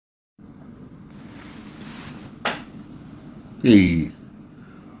Hey,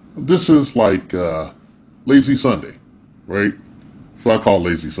 this is like Lazy Sunday, right? So I call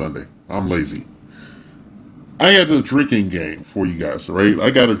Lazy Sunday. I'm lazy. I had a drinking game for you guys, right?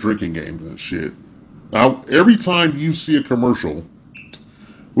 I got a drinking game and shit. Now, every time you see a commercial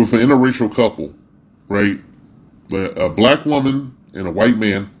with an interracial couple, right? A black woman and a white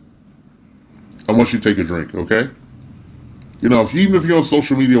man, I want you to take a drink, okay? Even if you're on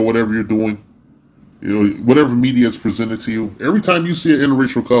social media or whatever you're doing, whatever media is presented to you, every time you see an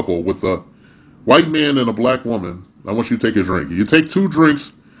interracial couple with a white man and a black woman, I want you to take a drink. You take two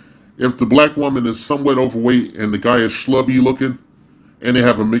drinks if the black woman is somewhat overweight and the guy is schlubby looking, and they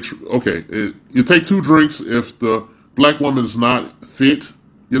have a mixture. Okay, you take two drinks if the black woman is not fit.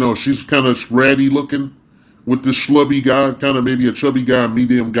 She's kind of ratty looking with this schlubby guy, kind of maybe a chubby guy,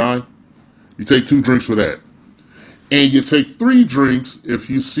 medium guy. You take two drinks for that. And you take three drinks if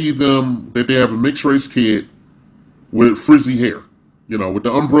you see them that they have a mixed race kid with frizzy hair, with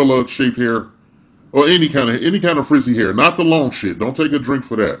the umbrella shaped hair, or any kind of frizzy hair, not the long shit. Don't take a drink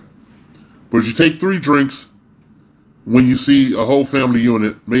for that. But you take three drinks when you see a whole family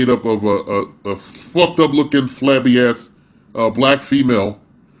unit made up of a fucked up looking flabby ass black female,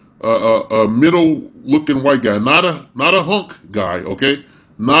 a middle looking white guy, not a hunk guy, okay,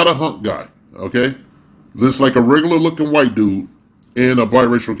 not a hunk guy, okay. Just like a regular looking white dude and a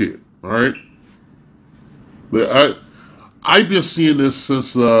biracial kid. All right. But I've been seeing this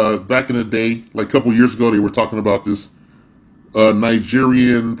since back in the day. Like a couple years ago, they were talking about this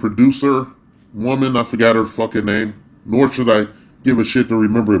Nigerian producer woman. I forgot her fucking name. Nor should I give a shit to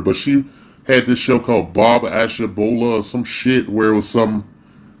remember it. But she had this show called Bob Ashabola or some shit where it was some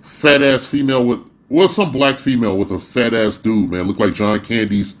fat ass female some black female with a fat ass dude, man. Looked like John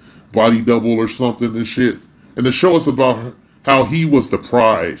Candy's body double or something and shit. And the show is about how he was the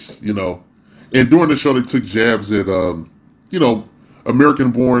prize, And during the show, they took jabs at,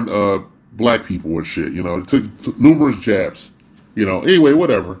 American-born black people and shit, They took numerous jabs, Anyway,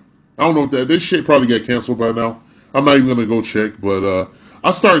 whatever. I don't know if this shit probably got canceled by now. I'm not even going to go check, but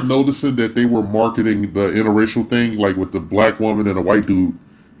I started noticing that they were marketing the interracial thing, like with the black woman and a white dude,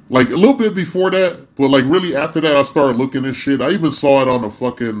 like a little bit before that, but like really after that, I started looking at shit. I even saw it on a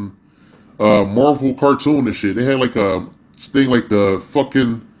fucking Marvel cartoon and shit. They had like a thing like the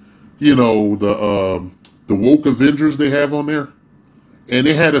fucking, the woke Avengers they have on there. And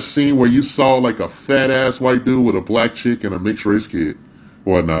they had a scene where you saw like a fat ass white dude with a black chick and a mixed race kid.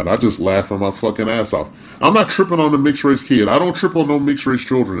 Whatnot. I just laughed my fucking ass off. I'm not tripping on the mixed race kid. I don't trip on no mixed race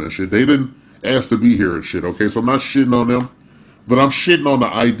children and shit. They didn't ask to be here and shit, okay? So I'm not shitting on them. But I'm shitting on the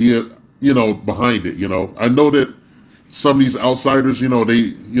idea, behind it, I know that some of these outsiders, some of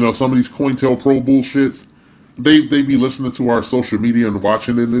these COINTELPRO bullshits, they be listening to our social media and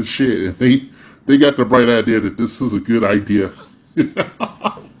watching it and shit, and they got the bright idea that this is a good idea.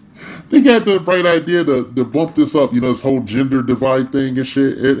 They got the bright idea to bump this up, this whole gender divide thing and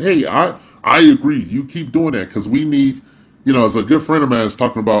shit. And hey, I agree. You keep doing that because we need, as a good friend of mine is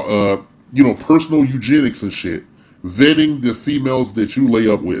talking about, personal eugenics and shit. Vetting the females that you lay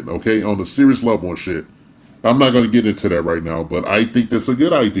up with, okay, on a serious level and shit. I'm not going to get into that right now, but I think that's a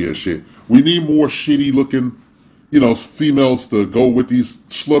good idea, shit. We need more shitty looking, females to go with these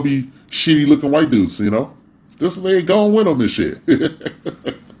schlubby, shitty looking white dudes, Just they go and win them and shit.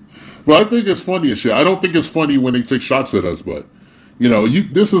 But I think it's funny and shit. I don't think it's funny when they take shots at us, but,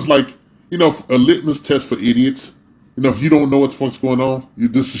 this is like, a litmus test for idiots. If you don't know what the fuck's going on,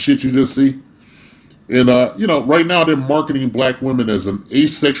 this is shit you just see. And, right now they're marketing black women as an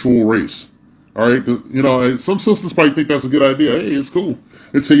asexual race. All right? Some sisters probably think that's a good idea. Hey, it's cool.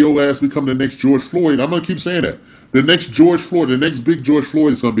 Until your ass become the next George Floyd. I'm going to keep saying that. The next George Floyd, the next big George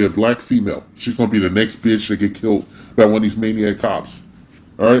Floyd is going to be a black female. She's going to be the next bitch that get killed by one of these maniac cops.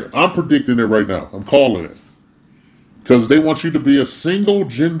 All right? I'm predicting it right now. I'm calling it. Because they want you to be a single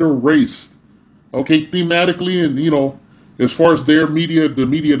gender race. Okay? Thematically and, as far as their media, the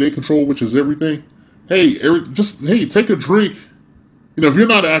media they control, which is everything. Hey, take a drink. If you're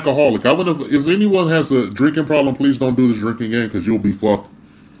not an alcoholic, if anyone has a drinking problem, please don't do this drinking game because you'll be fucked.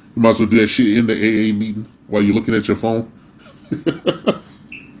 You might as well do that shit in the AA meeting while you're looking at your phone.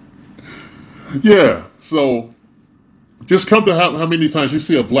 Yeah, so just come to how many times you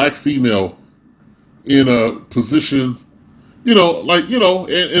see a black female in a position, and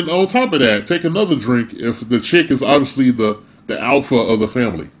on top of that, take another drink if the chick is obviously the alpha of the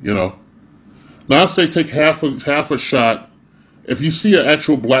family, Now I say take half a shot. If you see an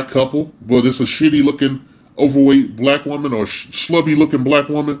actual black couple, but it's a shitty looking overweight black woman or schlubby looking black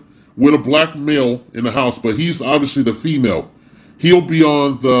woman with a black male in the house, but he's obviously the female. He'll be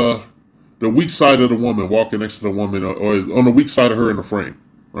on the the weak side of the woman walking next to the woman, or on the weak side of her in the frame.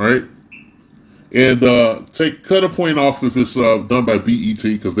 All right, and cut a point off if it's done by BET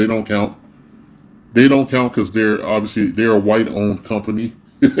because they don't count. They don't count because they're a white-owned company.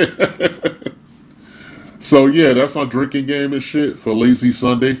 So yeah, that's my drinking game and shit for Lazy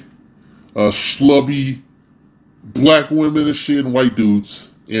Sunday. Schlubby black women and shit and white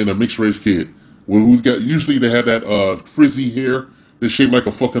dudes and a mixed race kid. Well, usually they have that frizzy hair that's shaped like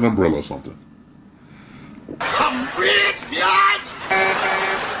a fucking umbrella or something.